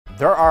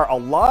There are a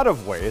lot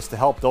of ways to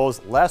help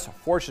those less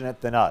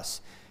fortunate than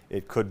us.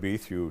 It could be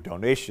through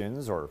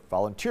donations or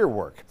volunteer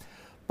work.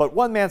 But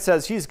one man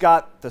says he's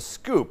got the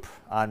scoop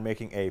on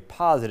making a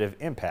positive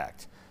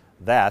impact.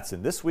 That's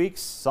in this week's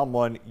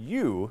Someone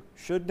You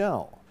Should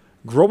Know.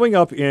 Growing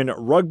up in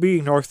Rugby,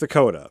 North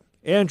Dakota,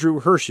 Andrew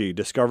Hershey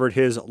discovered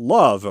his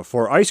love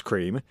for ice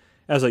cream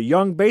as a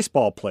young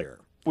baseball player.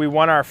 We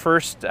won our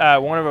first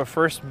one of our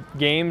first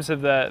games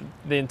of the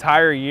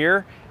entire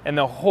year, and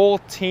the whole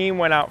team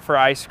went out for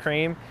ice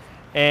cream.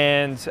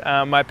 And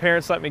my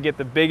parents let me get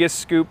the biggest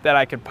scoop that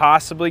I could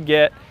possibly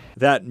get.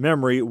 That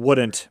memory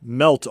wouldn't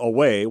melt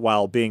away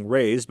while being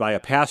raised by a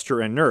pastor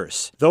and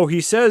nurse. Though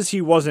he says he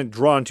wasn't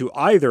drawn to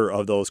either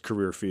of those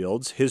career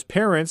fields, his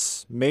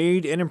parents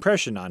made an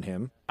impression on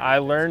him. I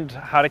learned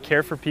how to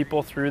care for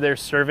people through their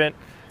servant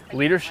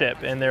leadership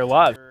and their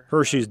love.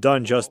 Hershey's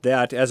done just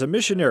that as a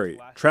missionary,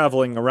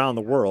 traveling around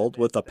the world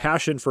with a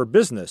passion for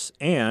business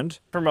and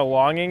from a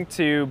longing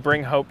to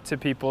bring hope to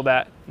people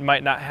that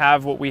might not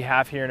have what we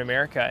have here in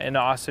America, and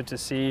also to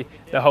see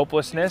the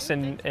hopelessness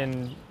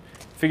and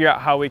figure out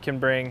how we can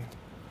bring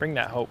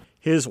that hope.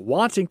 His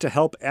wanting to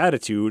help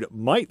attitude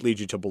might lead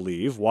you to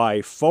believe why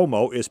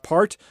FOMO is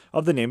part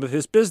of the name of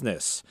his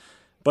business.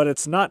 But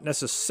it's not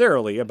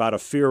necessarily about a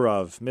fear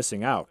of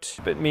missing out.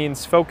 It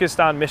means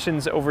focused on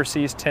missions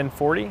overseas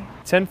 1040.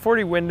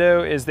 1040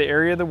 window is the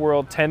area of the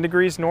world 10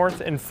 degrees north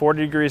and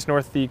 40 degrees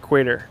north of the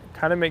equator.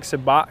 Kind of makes a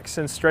box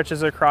and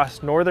stretches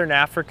across northern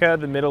Africa,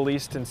 the Middle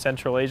East, and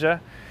Central Asia.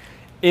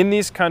 In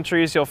these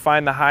countries, you'll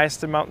find the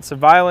highest amounts of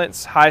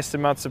violence, highest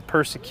amounts of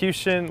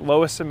persecution,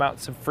 lowest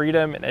amounts of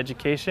freedom and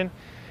education.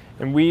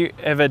 And we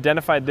have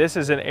identified this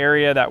as an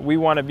area that we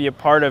want to be a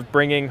part of,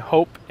 bringing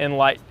hope and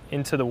light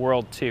into the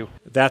world too.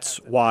 That's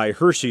why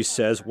Hershey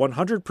says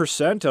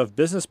 100% of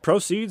business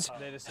proceeds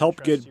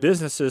help get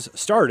businesses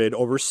started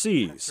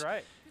overseas.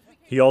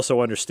 He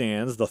also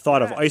understands the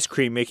thought of ice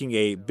cream making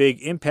a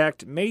big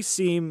impact may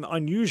seem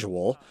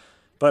unusual,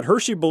 but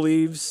Hershey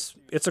believes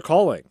it's a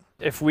calling.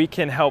 If we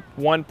can help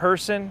one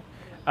person,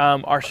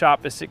 our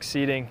shop is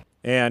succeeding.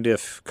 And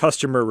if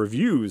customer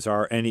reviews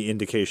are any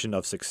indication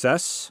of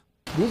success,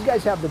 these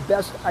guys have the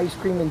best ice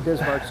cream in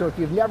Bismarck, so if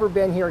you've never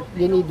been here,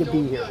 you need to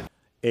be here.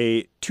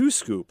 A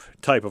two-scoop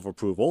type of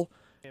approval,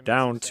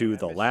 down to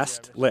the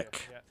last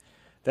lick.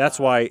 That's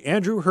why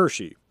Andrew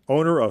Hershey,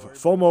 owner of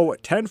FOMO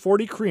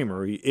 1040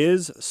 Creamery,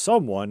 is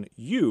someone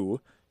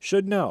you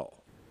should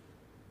know.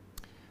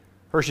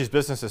 Hershey's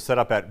business is set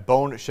up at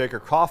Bone Shaker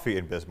Coffee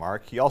in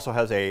Bismarck. He also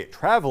has a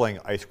traveling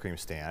ice cream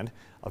stand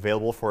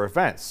available for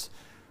events.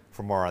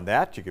 For more on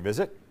that, you can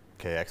visit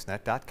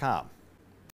kxnet.com.